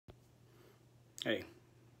Hey,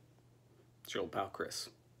 it's your old pal Chris.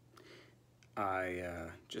 I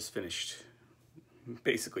just finished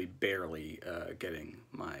basically barely getting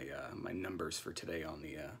my numbers for today on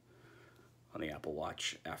the Apple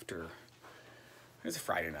Watch after it was a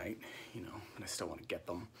Friday night, and I still want to get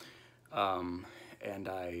them. And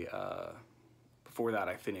before that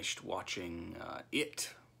I finished watching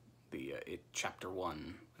It Chapter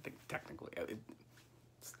 1. I think technically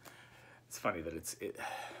it's funny that it's It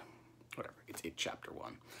Chapter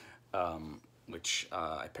 1. Which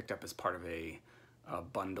I picked up as part of a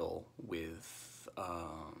bundle with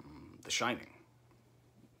The Shining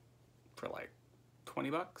for like 20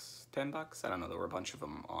 bucks, 10 bucks. I don't know. There were a bunch of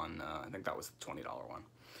them on, I think that was the $20 one.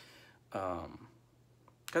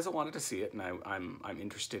 Because I wanted to see it, and I'm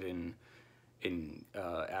interested in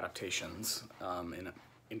adaptations, and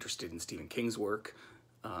interested in Stephen King's work.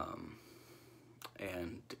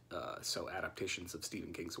 So adaptations of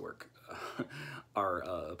Stephen King's work are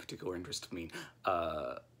a particular interest to me.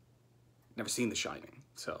 Never seen The Shining,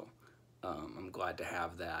 so I'm glad to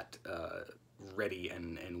have that ready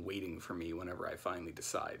and waiting for me whenever I finally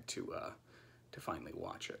decide to finally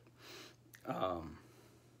watch it. And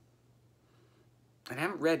I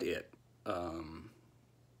haven't read it, although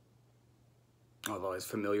I was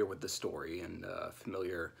familiar with the story and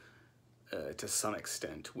familiar to some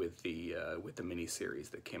extent with the miniseries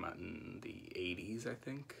that came out in the '80s, I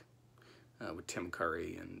think, with Tim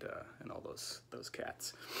Curry and all those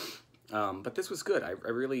cats. But this was good. I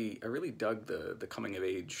really dug the coming of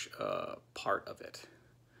age part of it,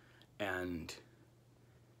 and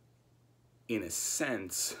in a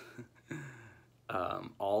sense,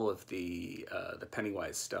 all of the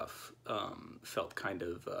Pennywise stuff felt kind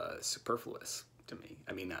of superfluous to me.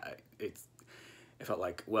 I mean, it felt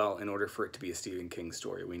like, well, in order for it to be a Stephen King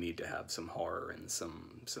story, we need to have some horror and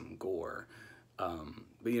some gore.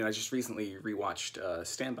 But I just recently rewatched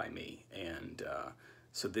Stand By Me, and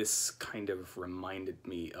so this kind of reminded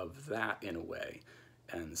me of that in a way.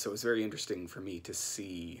 And so it's very interesting for me to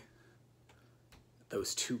see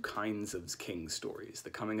those two kinds of King stories,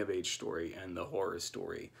 the coming of age story and the horror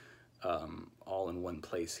story, all in one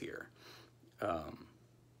place here.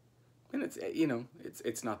 And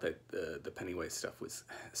it's not that the Pennywise stuff was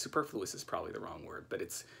superfluous, is probably the wrong word, but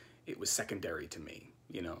it was secondary to me,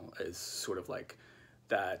 as sort of like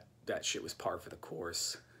that shit was par for the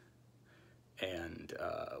course. And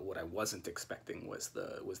what I wasn't expecting was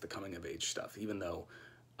the coming of age stuff, even though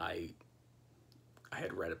I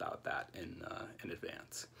had read about that in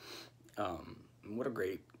advance. What a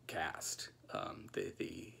great cast!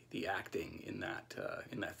 The acting in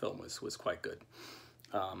that film was quite good.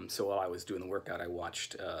 So while I was doing the workout, I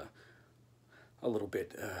watched a little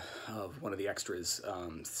bit of one of the extras.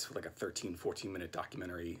 It's like a 13-14 minute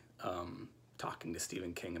documentary talking to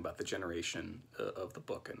Stephen King about the generation of the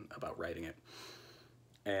book and about writing it.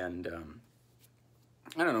 And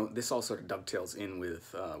I don't know, this all sort of dovetails in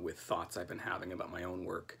with thoughts I've been having about my own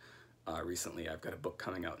work recently. I've got a book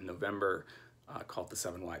coming out in November called The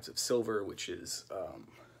Seven Wives of Silver, which is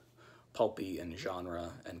pulpy and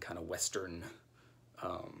genre and kind of Western.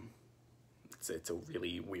 It's a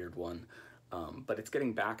really weird one, but it's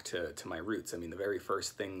getting back to my roots. I mean, the very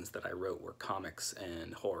first things that I wrote were comics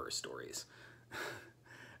and horror stories.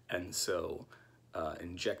 And so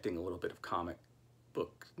injecting a little bit of comic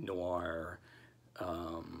book noir,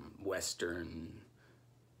 Western,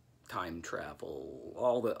 time travel,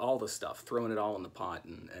 all the stuff, throwing it all in the pot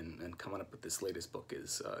and coming up with this latest book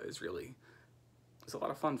is really, it's a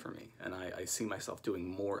lot of fun for me, and I see myself doing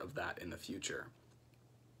more of that in the future.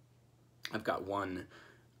 I've got one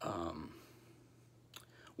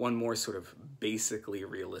more sort of basically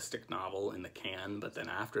realistic novel in the can, but then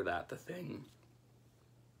after that, the thing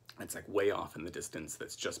that's like way off in the distance,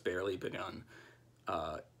 that's just barely begun,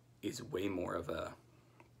 is way more of a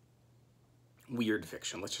weird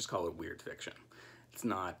fiction. Let's just call it weird fiction. It's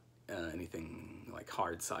not anything like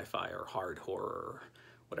hard sci-fi or hard horror or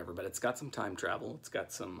whatever, but it's got some time travel. It's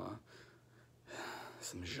got some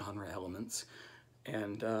genre elements,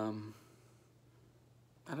 and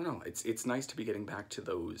I don't know. It's nice to be getting back to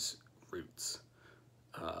those roots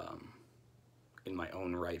in my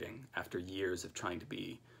own writing after years of trying to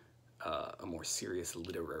be a more serious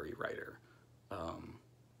literary writer.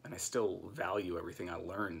 And I still value everything I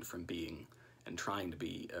learned from being and trying to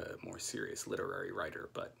be a more serious literary writer,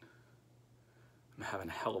 but I'm having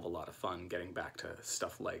a hell of a lot of fun getting back to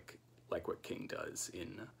stuff like what King does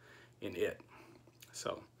in It.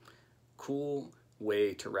 So, cool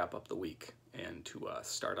way to wrap up the week and to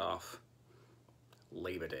start off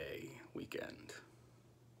Labor Day weekend.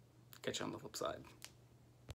 Catch you on the flip side.